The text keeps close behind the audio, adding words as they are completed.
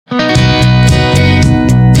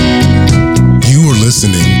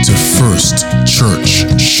First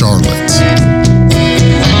Church Charlotte.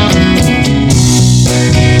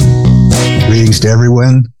 Greetings to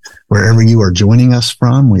everyone, wherever you are joining us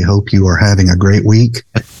from. We hope you are having a great week,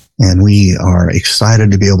 and we are excited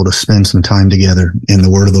to be able to spend some time together in the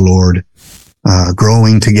Word of the Lord,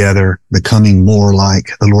 growing together, becoming more like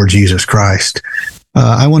the Lord Jesus Christ.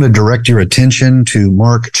 I want to direct your attention to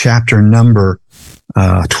Mark chapter number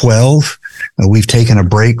 12. We've taken a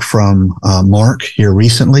break from Mark here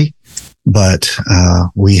recently, but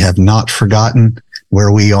we have not forgotten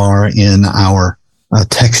where we are in our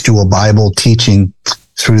textual Bible teaching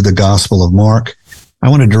through the Gospel of Mark. I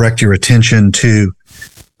want to direct your attention to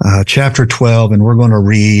chapter 12, and we're going to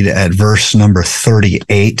read at verse number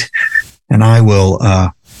 38. And I will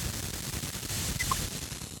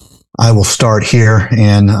start here,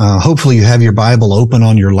 and hopefully you have your Bible open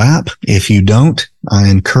on your lap. If you don't, I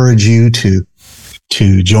encourage you to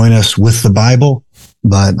join us with the Bible,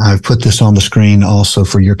 but I've put this on the screen also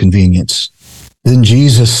for your convenience. Then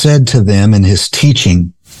Jesus said to them in his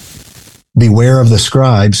teaching, "Beware of the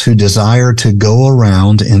scribes who desire to go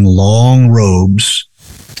around in long robes,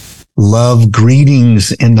 love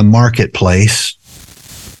greetings in the marketplace,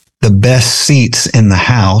 the best seats in the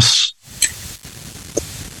house."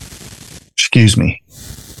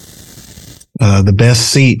 The best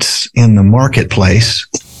seats in the marketplace,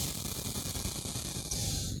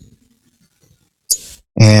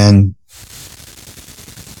 and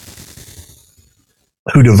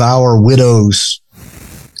who devour widows'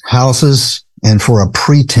 houses, and for a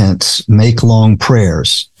pretense make long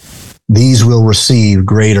prayers. These will receive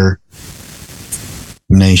greater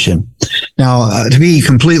nation. Now, to be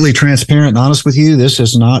completely transparent and honest with you, this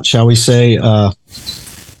is not, shall we say,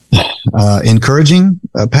 encouraging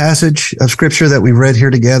passage of Scripture that we read here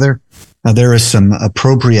together. There is some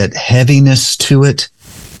appropriate heaviness to it,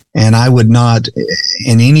 and I would not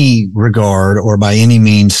in any regard or by any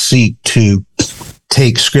means seek to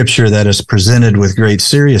take Scripture that is presented with great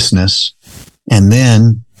seriousness and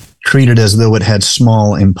then treat it as though it had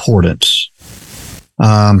small importance.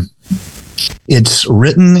 It's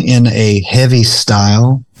written in a heavy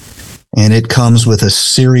style, and it comes with a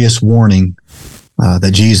serious warning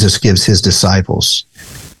that Jesus gives his disciples.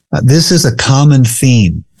 This is a common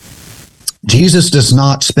theme. Jesus does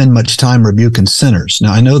not spend much time rebuking sinners.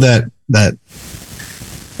 Now, I know that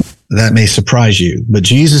may surprise you, but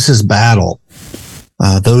Jesus's battle,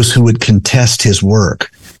 those who would contest his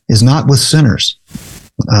work, is not with sinners.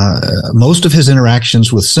 Most of his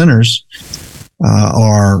interactions with sinners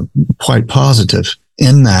are quite positive,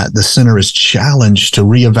 in that the sinner is challenged to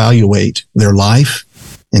reevaluate their life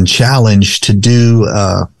and challenged to do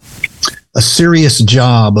a serious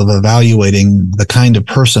job of evaluating the kind of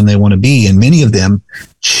person they want to be. And many of them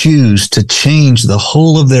choose to change the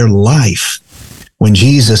whole of their life when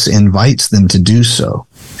Jesus invites them to do so.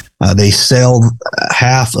 They sell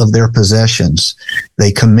half of their possessions.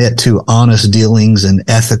 They commit to honest dealings and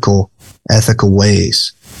ethical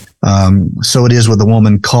ways. So it is with the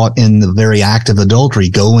woman caught in the very act of adultery.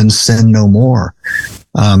 Go and sin no more.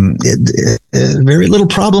 Very little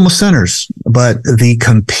problem with sinners, but the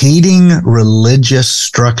competing religious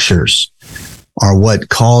structures are what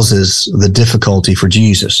causes the difficulty for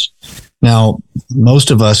Jesus. Now,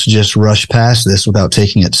 most of us just rush past this without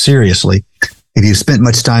taking it seriously. If you've spent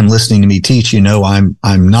much time listening to me teach, you know I'm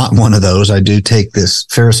not one of those. I do take this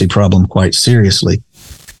Pharisee problem quite seriously,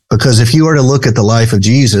 because if you are to look at the life of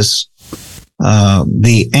Jesus,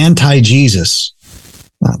 the anti-Jesus,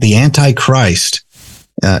 the anti-Christ,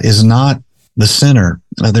 is not the sinner.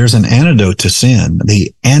 There's an antidote to sin.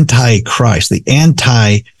 The anti-Christ, the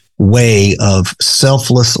anti-way of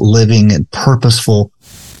selfless living and purposeful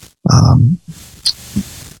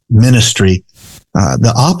ministry.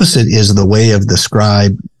 The opposite is the way of the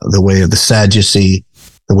scribe, the way of the Sadducee,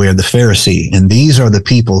 the way of the Pharisee. And these are the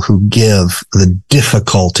people who give the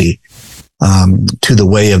difficulty to the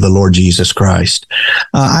way of the Lord Jesus Christ.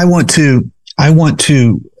 I want to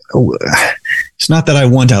it's not that I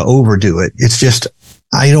want to overdo it. It's just,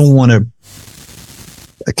 I don't want to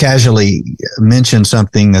casually mention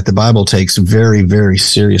something that the Bible takes very, very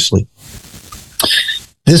seriously.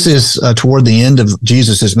 This is toward the end of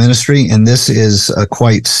Jesus' ministry, and this is a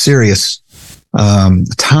quite serious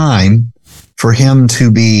time for him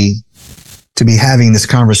to be having this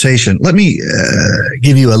conversation. Let me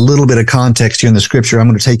give you a little bit of context here in the Scripture. I'm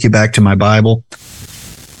going to take you back to my Bible.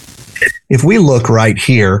 If we look right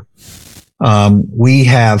here, we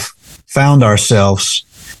have found ourselves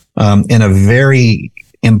in a very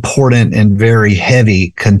important and very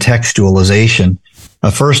heavy contextualization.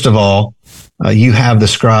 First of all, you have the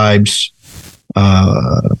scribes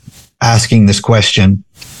asking this question,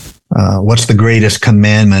 what's the greatest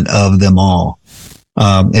commandment of them all?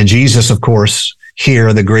 And Jesus, of course,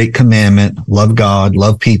 here, the great commandment, love God,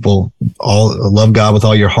 love people, love God with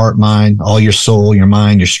all your heart, mind, all your soul, your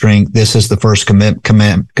mind, your strength. This is the first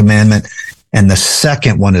commandment. And the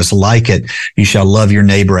second one is like it. You shall love your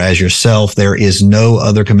neighbor as yourself. There is no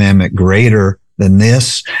other commandment greater than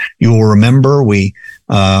this. You will remember we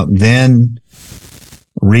then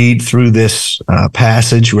read through this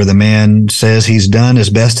passage where the man says he's done as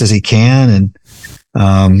best as he can, and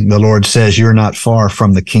the Lord says, you're not far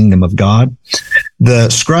from the kingdom of God. The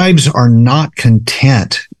scribes are not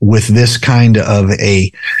content with this kind of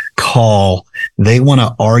a call. They want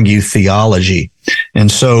to argue theology. And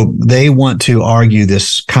so they want to argue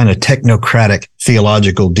this kind of technocratic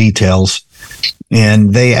theological details.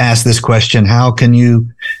 And they ask this question, how can you,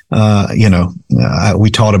 we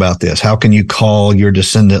taught about this. How can you call your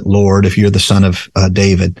descendant Lord if you're the son of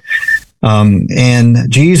David? And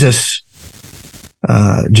Jesus,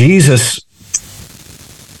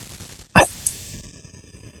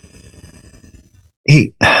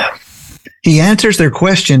 he answers their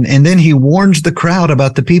question, and then he warns the crowd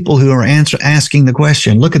about the people who are asking the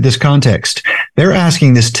question. Look at this context. They're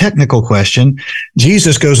asking this technical question.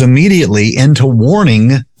 Jesus goes immediately into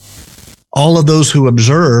warning all of those who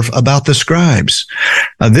observe about the scribes.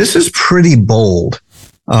 This is pretty bold,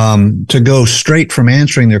 to go straight from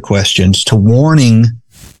answering their questions to warning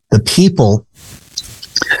the people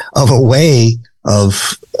of a way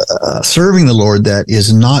of serving the Lord that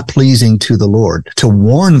is not pleasing to the Lord, to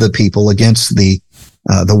warn the people against the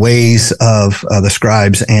ways of the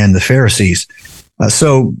scribes and the Pharisees.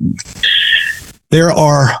 So there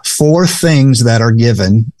are four things that are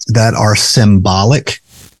given that are symbolic,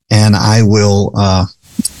 and I will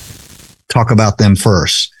talk about them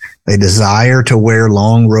first. They desire to wear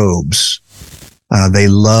long robes. They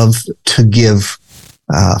love to give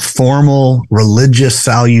formal religious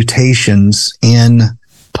salutations in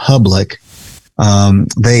public.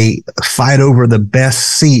 They fight over the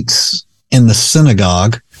best seats in the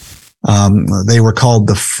synagogue. They were called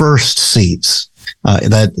the first seats.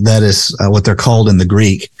 That is what they're called in the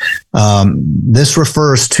Greek. This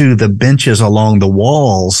refers to the benches along the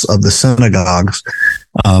walls of the synagogues,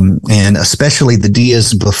 and especially the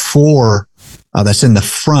dias before, that's in the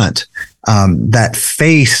front, that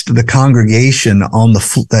faced the congregation on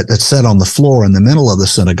that sat on the floor in the middle of the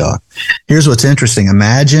synagogue. Here's what's interesting.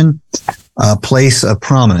 Imagine a place of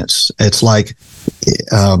prominence. It's like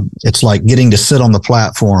getting to sit on the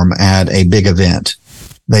platform at a big event.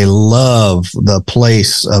 They love the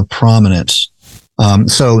place of prominence.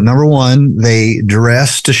 So number one, they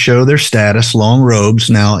dress to show their status, long robes.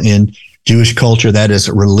 Now in Jewish culture, that is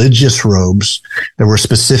religious robes. There were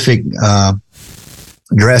specific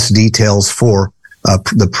dress details for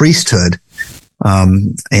the priesthood,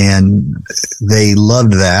 and they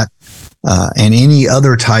loved that. And any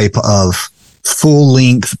other type of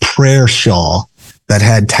full-length prayer shawl that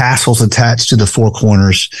had tassels attached to the four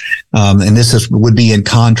corners, and this would be in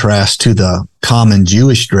contrast to the common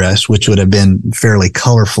Jewish dress, which would have been fairly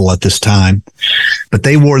colorful at this time. But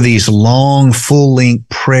they wore these long, full-length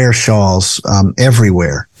prayer shawls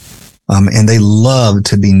everywhere, and they loved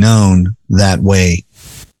to be known that way.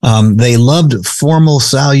 They loved formal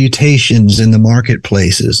salutations in the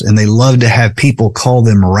marketplaces, and they loved to have people call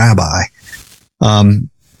them rabbi.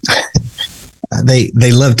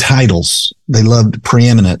 They loved titles. They loved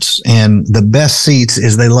preeminence. And the best seats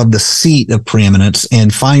is they love the seat of preeminence.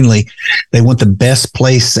 And finally, they want the best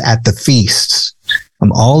place at the feasts.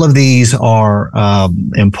 All of these are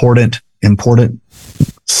important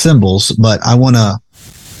symbols, but I want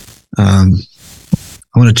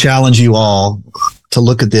to challenge you all to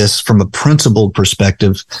look at this from a principled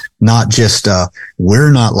perspective, not just, we're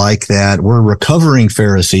not like that. We're recovering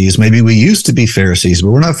Pharisees. Maybe we used to be Pharisees,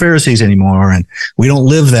 but we're not Pharisees anymore. And we don't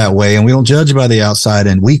live that way, and we don't judge by the outside,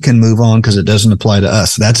 and we can move on because it doesn't apply to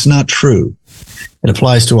us. That's not true. It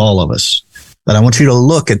applies to all of us. But I want you to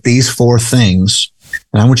look at these four things,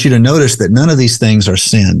 and I want you to notice that none of these things are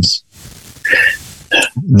sins.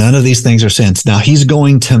 None of these things are sins. Now, he's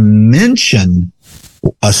going to mention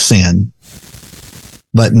a sin,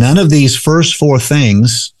 but none of these first four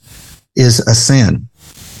things is a sin.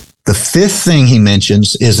 The fifth thing he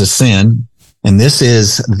mentions is a sin, and this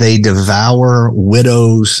is they devour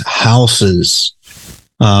widows' houses.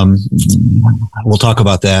 We'll talk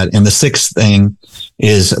about that. And the sixth thing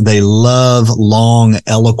is they love long,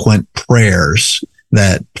 eloquent prayers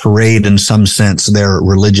that parade, in some sense, their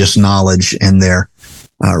religious knowledge and their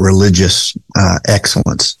religious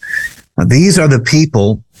excellence. Now, these are the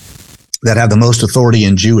people that have the most authority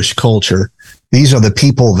in Jewish culture. These are the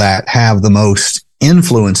people that have the most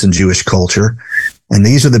influence in Jewish culture. And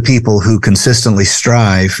these are the people who consistently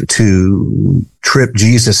strive to trip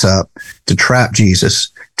Jesus up, to trap Jesus,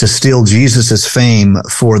 to steal Jesus's fame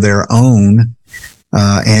for their own,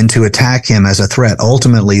 and to attack him as a threat.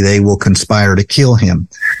 Ultimately, they will conspire to kill him.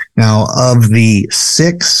 Now, of the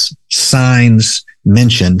 6 signs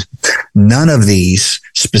mentioned, none of these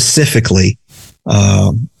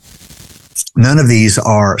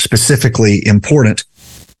are specifically important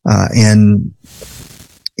in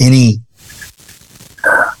any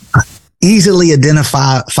easily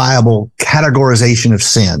identifiable categorization of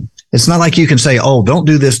sin. It's not like you can say, oh, don't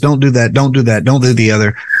do this, don't do that, don't do that, don't do the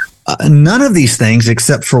other. None of these things,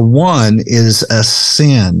 except for one, is a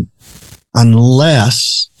sin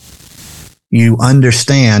unless you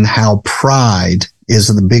understand how pride is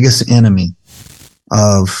the biggest enemy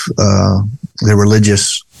of the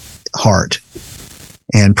religious heart.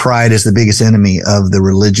 And pride is the biggest enemy of the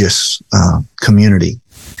religious community.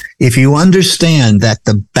 If you understand that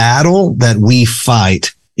the battle that we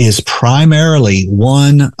fight is primarily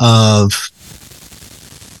one of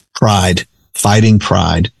pride, fighting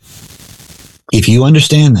pride, if you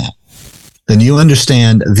understand that, then you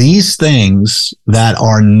understand these things that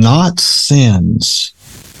are not sins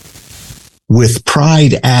with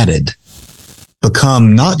pride added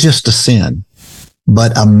become not just a sin,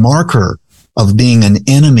 but a marker of being an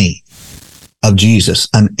enemy of Jesus,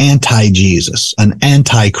 an anti-Jesus, an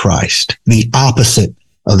anti-Christ, the opposite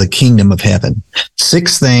of the kingdom of heaven.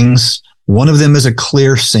 6 things. One of them is a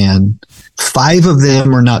clear sin. 5 of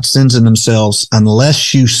them are not sins in themselves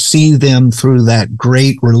unless you see them through that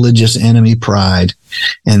great religious enemy, pride.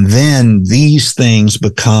 And then these things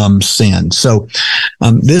become sin. So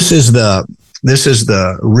this is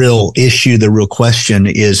the real issue. The real question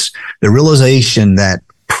is the realization that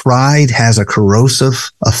pride has a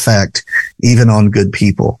corrosive effect even on good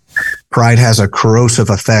people. Pride has a corrosive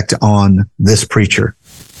effect on this preacher.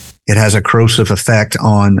 It has a corrosive effect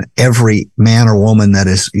on every man or woman that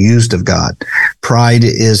is used of God. Pride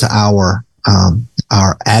is our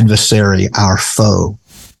adversary, our foe.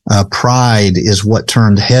 Pride is what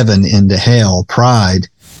turned heaven into hell. Pride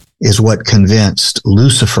is what convinced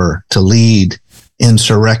Lucifer to lead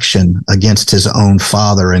insurrection against his own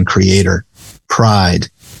father and creator. Pride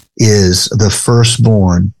is the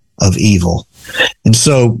firstborn of evil. And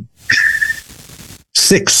so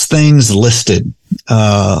 6 things listed.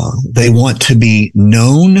 They want to be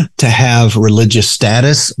known to have religious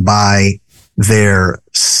status by their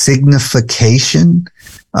signification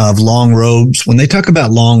of long robes. When they talk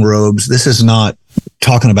about long robes, this is not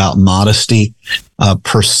talking about modesty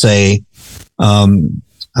per se.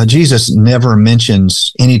 Jesus never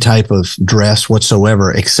mentions any type of dress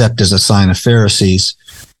whatsoever except as a sign of Pharisees.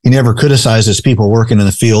 He never criticizes people working in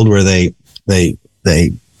the field where they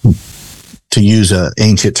to use an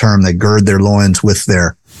ancient term, they gird their loins with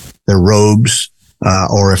their robes,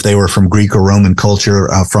 or if they were from Greek or Roman culture,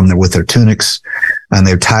 with their tunics, and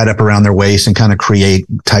they're tied up around their waist and kind of create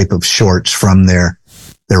type of shorts from their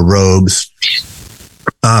robes.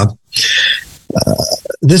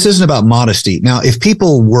 This isn't about modesty. Now, if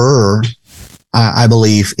people were, I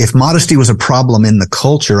believe, if modesty was a problem in the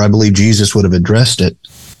culture, I believe Jesus would have addressed it.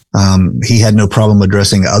 He had no problem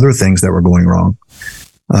addressing other things that were going wrong.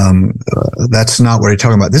 That's not what he's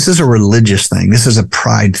talking about. This is a religious thing. This is a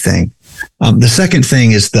pride thing. The second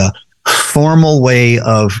thing is the formal way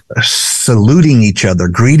of saluting each other,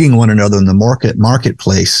 greeting one another in the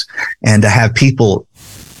marketplace, and to have people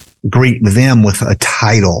greet them with a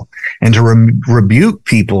title, and to rebuke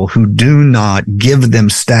people who do not give them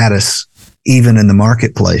status even in the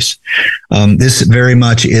marketplace. This very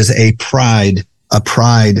much is a pride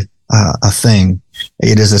thing.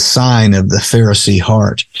 It is a sign of the Pharisee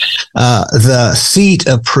heart. The seat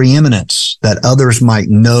of preeminence, that others might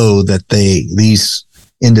know that these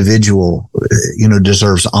individual,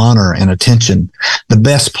 deserves honor and attention. The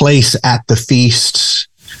best place at the feasts.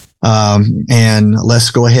 And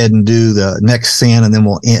let's go ahead and do the next sin, and then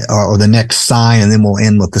or the next sign, and then we'll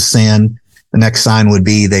end with the sin. The next sign would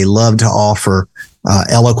be they love to offer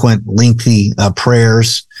eloquent, lengthy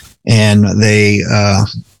prayers, and they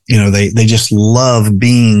just love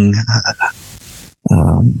being.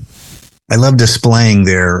 I love displaying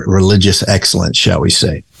their religious excellence, shall we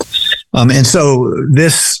say? And so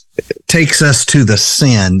this takes us to the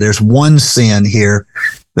sin. There's one sin here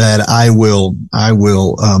that I will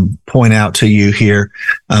point out to you here.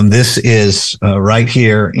 This is right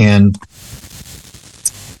here in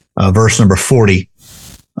verse number 40.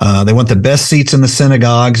 They want the best seats in the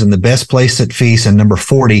synagogues and the best place at feasts. And number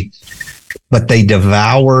 40, but they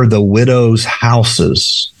devour the widows'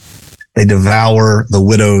 houses. They devour the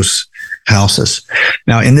widows' houses.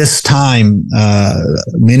 Now, in this time,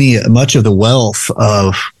 much of the wealth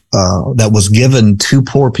of that was given to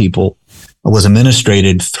poor people was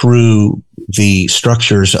administrated through the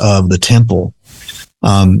structures of the temple.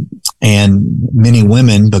 And many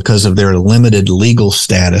women, because of their limited legal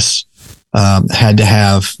status, had to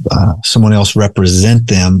have someone else represent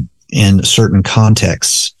them in certain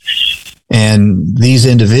contexts. And these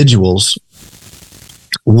individuals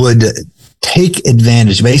would take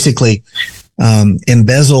advantage, basically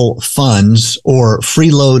embezzle funds or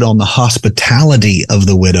freeload on the hospitality of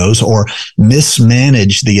the widows, or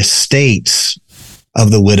mismanage the estates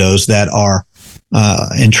of the widows that are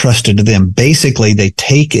entrusted to them. Basically, they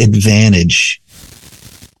take advantage.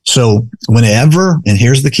 So whenever, and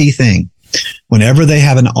here's the key thing, whenever they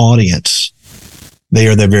have an audience, they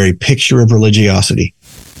are the very picture of religiosity,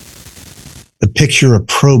 the picture of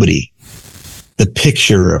probity, the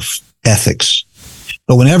picture of ethics.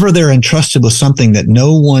 But whenever they're entrusted with something that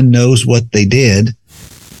no one knows what they did,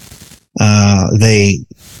 they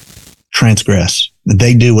transgress.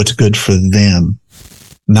 They do what's good for them.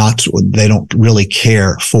 They don't really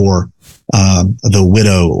care for the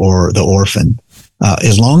widow or the orphan.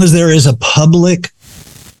 As long as there is a public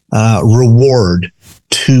reward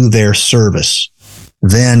to their service,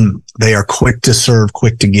 then they are quick to serve,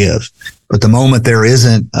 quick to give. But the moment there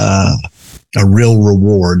isn't a real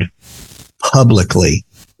reward publicly,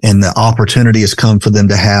 and the opportunity has come for them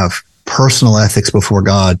to have personal ethics before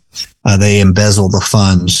God, they embezzle the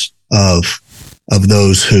funds of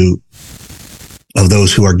those who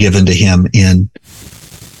are given to him in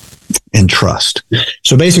trust.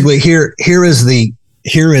 So basically, here is the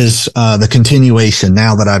continuation.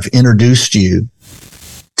 Now that I've introduced you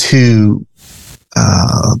to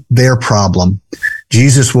their problem,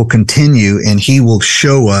 Jesus will continue and he will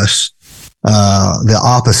show us the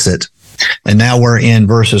opposite. And now we're in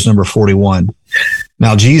verses number 41.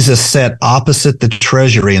 Now Jesus sat opposite the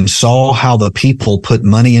treasury and saw how the people put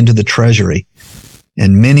money into the treasury,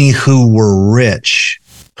 and many who were rich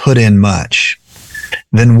put in much.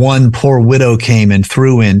 Then one poor widow came and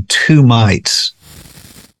threw in 2 mites,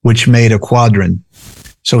 which made a quadrant.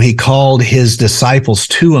 So he called his disciples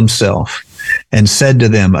to himself and said to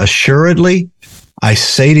them, "Assuredly, I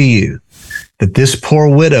say to you, that this poor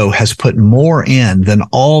widow has put more in than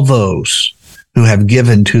all those who have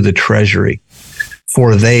given to the treasury.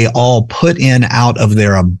 For they all put in out of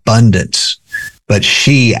their abundance, but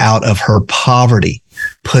she out of her poverty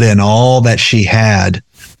put in all that she had,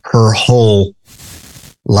 her whole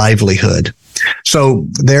livelihood." So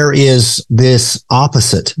there is this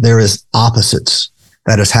opposite. There is opposites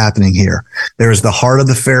that is happening here. There is the heart of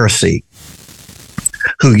the Pharisee,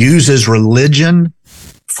 who uses religion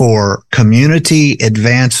for community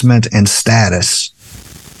advancement and status.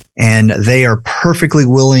 And they are perfectly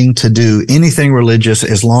willing to do anything religious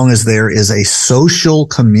as long as there is a social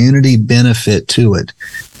community benefit to it.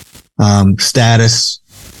 Status,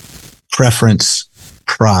 preference,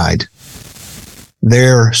 pride.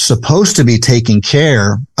 They're supposed to be taking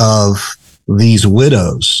care of these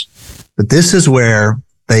widows, but this is where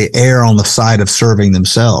they err on the side of serving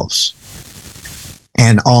themselves.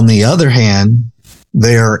 And on the other hand,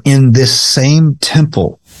 they're in this same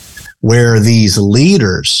temple where these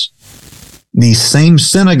leaders, these same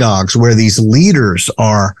synagogues where these leaders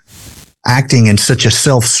are acting in such a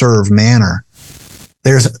self-serve manner.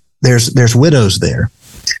 There's widows there,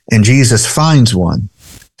 and Jesus finds one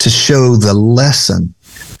to show the lesson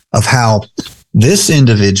of how this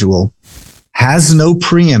individual has no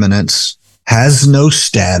preeminence, has no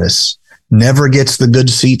status, never gets the good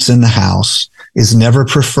seats in the house, is never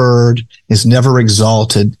preferred, is never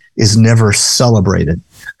exalted, is never celebrated.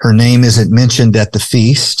 Her name isn't mentioned at the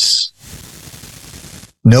feasts.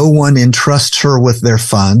 No one entrusts her with their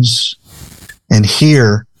funds. And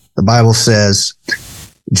here, the Bible says,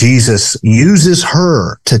 Jesus uses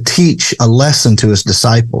her to teach a lesson to his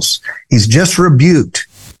disciples. He's just rebuked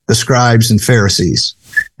the scribes and Pharisees.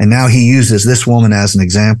 And now he uses this woman as an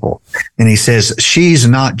example. And he says, she's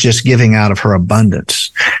not just giving out of her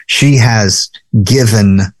abundance. She has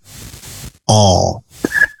given all.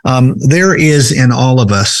 There is in all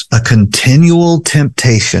of us a continual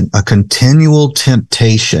temptation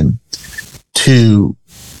to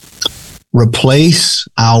replace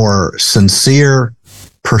our sincere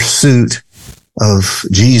pursuit of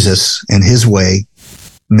Jesus and his way,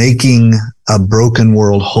 making a broken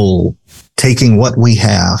world whole, taking what we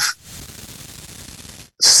have,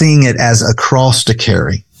 seeing it as a cross to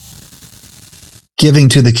carry, giving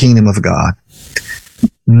to the kingdom of God,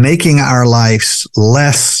 making our lives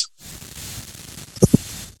less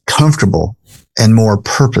comfortable and more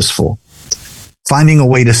purposeful. finding a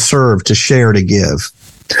way to serve, to share, to give,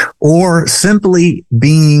 or simply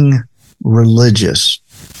being religious.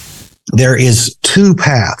 There is two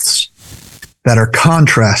paths that are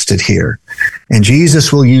contrasted here, and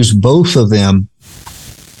Jesus will use both of them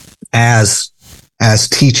as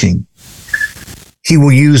teaching. He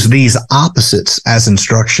will use these opposites as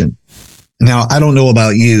instruction. Now, I don't know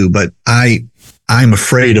about you, but I'm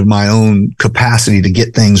afraid of my own capacity to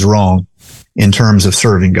get things wrong in terms of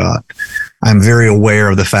serving God. I'm very aware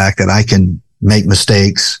of the fact that I can make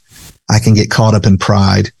mistakes. I can get caught up in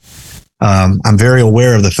pride. I'm very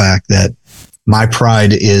aware of the fact that my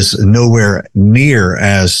pride is nowhere near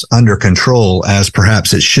as under control as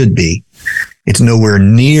perhaps it should be. It's nowhere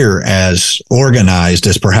near as organized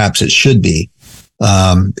as perhaps it should be.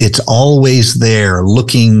 It's always there,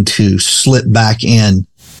 looking to slip back in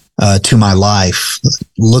to my life,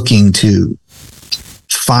 looking to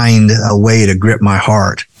find a way to grip my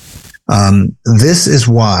heart. This is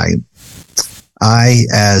why I,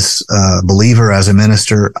 as a believer, as a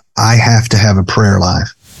minister, I have to have a prayer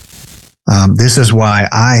life. This is why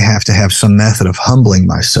I have to have some method of humbling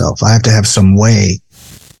myself. I have to have some way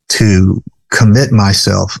to commit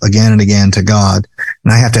myself again and again to God,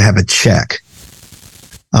 and I have to have a check.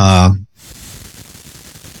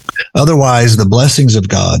 Otherwise, the blessings of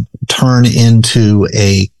God turn into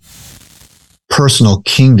a personal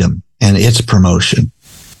kingdom and its promotion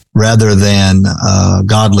rather than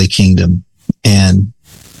godly kingdom and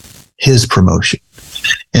his promotion.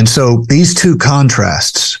 And so these two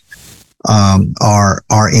contrasts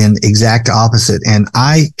are in exact opposite. And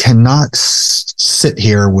I cannot sit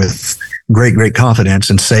here with great confidence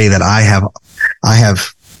and say that I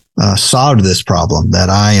have solved this problem, that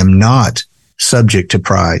I am not subject to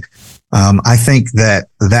pride. I think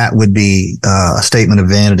that would be a statement of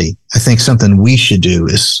vanity. I think something we should do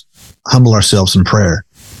is humble ourselves in prayer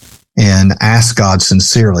and ask God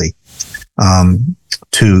sincerely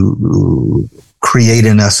to create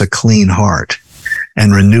in us a clean heart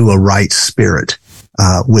and renew a right spirit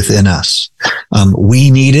within us.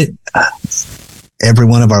 We need it. Every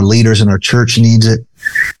one of our leaders in our church needs it.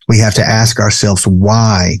 We have to ask ourselves,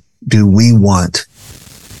 why do we want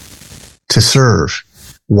to serve?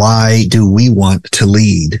 Why do we want to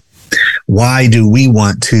lead? Why do we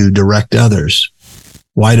want to direct others?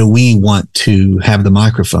 Why do we want to have the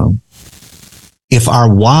microphone? If our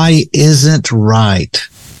why isn't right,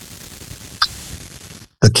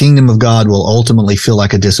 the kingdom of God will ultimately feel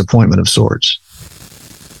like a disappointment of sorts.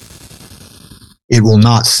 It will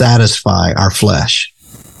not satisfy our flesh.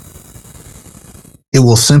 It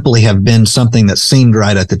will simply have been something that seemed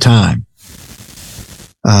right at the time.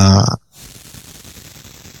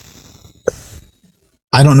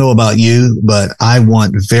 I don't know about you, but I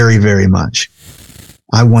want very, very much.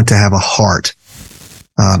 I want to have a heart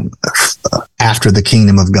after the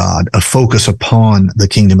kingdom of God, a focus upon the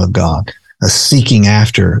kingdom of God, a seeking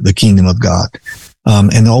after the kingdom of God.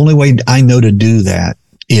 And the only way I know to do that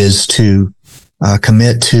is to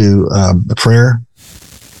commit to prayer,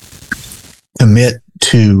 commit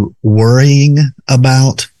to worrying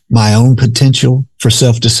about my own potential for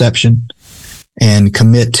self-deception, and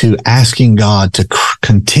commit to asking God to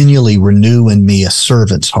continually renew in me a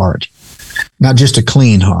servant's heart, not just a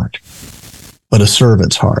clean heart, but a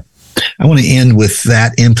servant's heart. I want to end with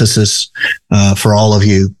that emphasis for all of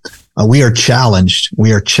you. We are challenged.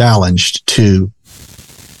 We are challenged to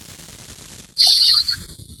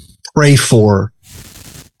pray for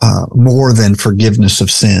more than forgiveness of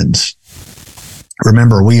sins.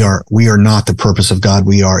 Remember, we are not the purpose of God.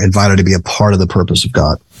 We are invited to be a part of the purpose of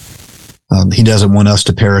God. He doesn't want us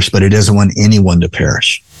to perish, but he doesn't want anyone to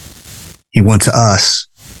perish. He wants us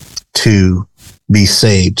to be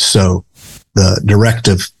saved. So the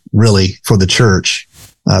directive really for the church,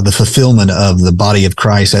 the fulfillment of the body of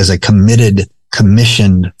Christ as a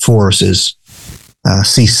commissioned force is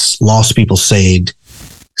see lost people saved,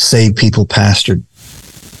 saved people pastored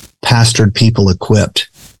people equipped,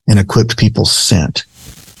 and equipped people sent.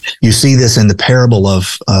 You see this in the parable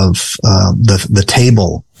of the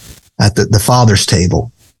table at the Father's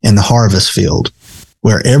table in the harvest field,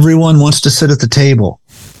 where everyone wants to sit at the table,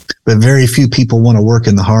 but very few people want to work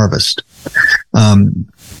in the harvest.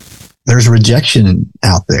 There's rejection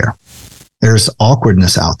out there. There's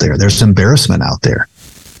awkwardness out there. There's embarrassment out there.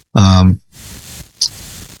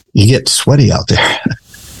 You get sweaty out there.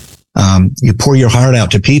 You pour your heart out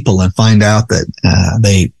to people and find out that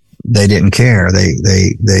they didn't care.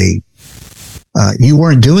 You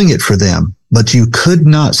weren't doing it for them, but you could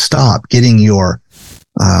not stop getting your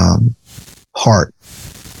heart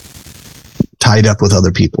tied up with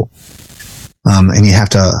other people. And you have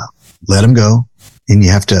to let them go and you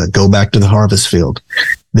have to go back to the harvest field.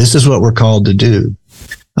 This is what we're called to do.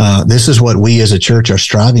 This is what we as a church are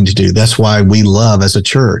striving to do. That's why we love as a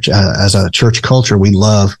church culture, we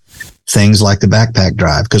love things like the backpack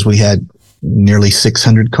drive, because we had nearly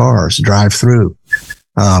 600 cars drive through.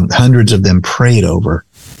 Hundreds of them prayed over.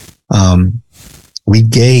 We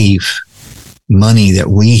gave money that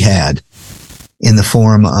we had in the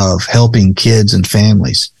form of helping kids and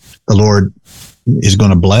families. The Lord is going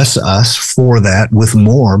to bless us for that with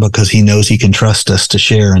more, because he knows he can trust us to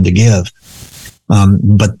share and to give.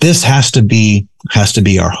 But this has to be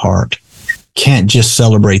our heart. Can't just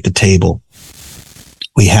celebrate the table.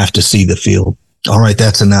 We have to see the field. All right,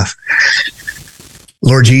 that's enough.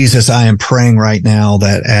 Lord Jesus, I am praying right now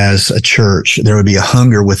that as a church, there would be a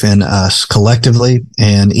hunger within us collectively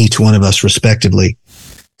and each one of us respectively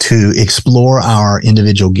to explore our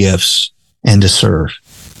individual gifts and to serve.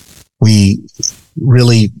 We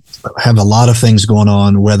really have a lot of things going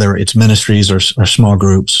on, whether it's ministries or small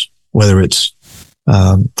groups, whether it's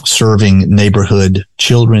serving neighborhood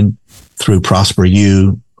children through Prosper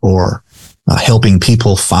U, or helping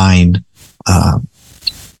people find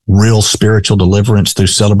real spiritual deliverance through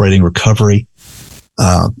Celebrating Recovery,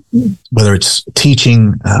 whether it's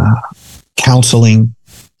teaching, counseling,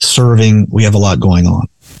 serving. We have a lot going on.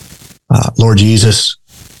 Lord Jesus,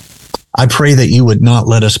 I pray that you would not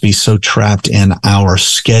let us be so trapped in our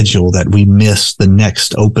schedule that we miss the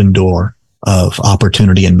next open door of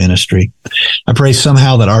opportunity and ministry. I pray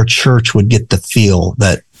somehow that our church would get the feel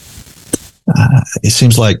that it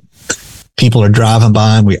seems like people are driving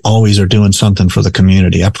by and we always are doing something for the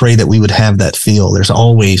community. I pray that we would have that feel. There's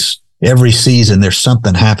always, every season, there's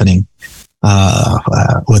something happening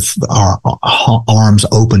with our arms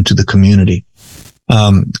open to the community.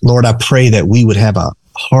 Lord, I pray that we would have a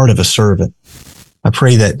heart of a servant. I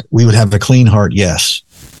pray that we would have a clean heart, yes.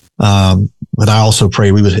 But I also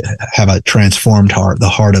pray we would have a transformed heart, the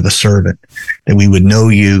heart of a servant, that we would know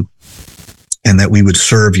you and that we would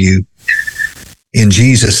serve you. In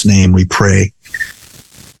Jesus' name we pray.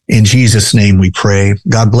 In Jesus' name we pray.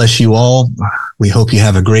 God bless you all. We hope you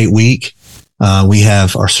have a great week. We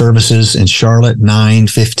have our services in Charlotte,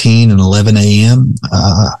 9:15 and 11 a.m.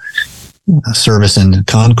 Service in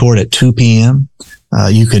Concord at 2 p.m.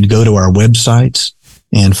 You could go to our websites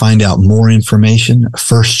and find out more information,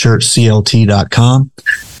 firstchurchclt.com.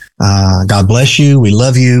 God bless you. We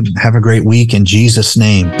love you. Have a great week. In Jesus'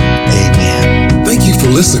 name, amen. Thank you for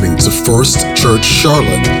listening to First Church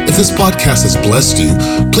Charlotte. If this podcast has blessed you,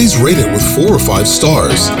 please rate it with 4 or 5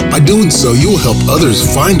 stars. By doing so, you will help others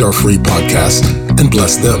find our free podcast and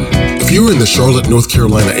bless them. If you're in the Charlotte, North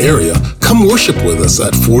Carolina area, come worship with us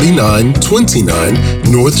at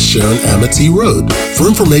 4929 North Sharon Amity Road. For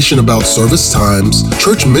information about service times,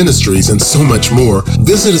 church ministries, and so much more,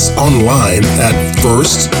 visit us online at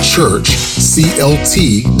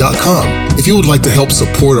firstchurchclt.com. If you would like to help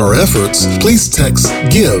support our efforts, please text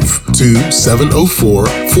GIVE to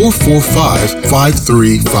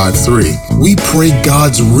 704-445-5353. We pray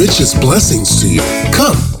God's richest blessings to you.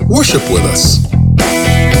 Come, worship with us.